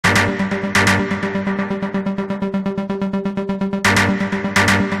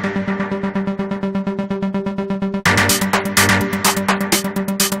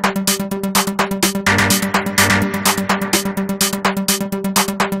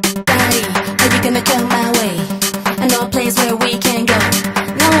gonna come my way? I know a place where we can go.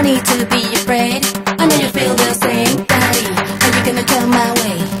 No need to be afraid. I know you feel the same, daddy. Are you gonna come my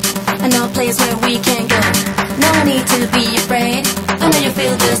way? I know a place where we can go. No need to be afraid. I know you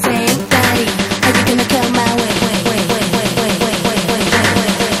feel the same, daddy. Are you gonna come my way?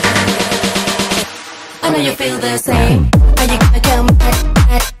 I know you feel the same. Are you gonna come?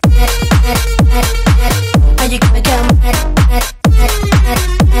 Are you gonna come?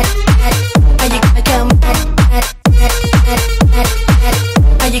 Are you gonna come?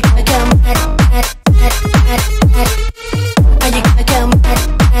 Are you gonna come? Are you gonna come?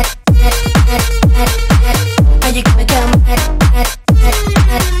 Are you gonna come?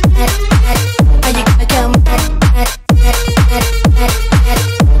 Are you gonna come?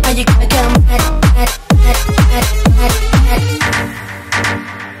 Are you gonna come?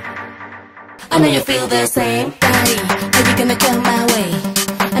 I know you feel the same, daddy. Are you gonna come my way?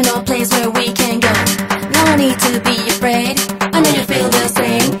 I know a place where we can go. No need to be afraid. I know you feel the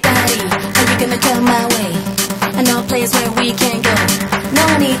same, daddy. Are you gonna come my way? I know a place where we can go. No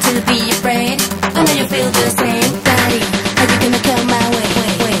need to be afraid. I know you feel the same, daddy. Are you gonna come my way?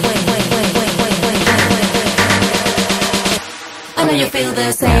 I know you feel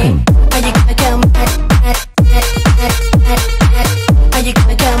the same.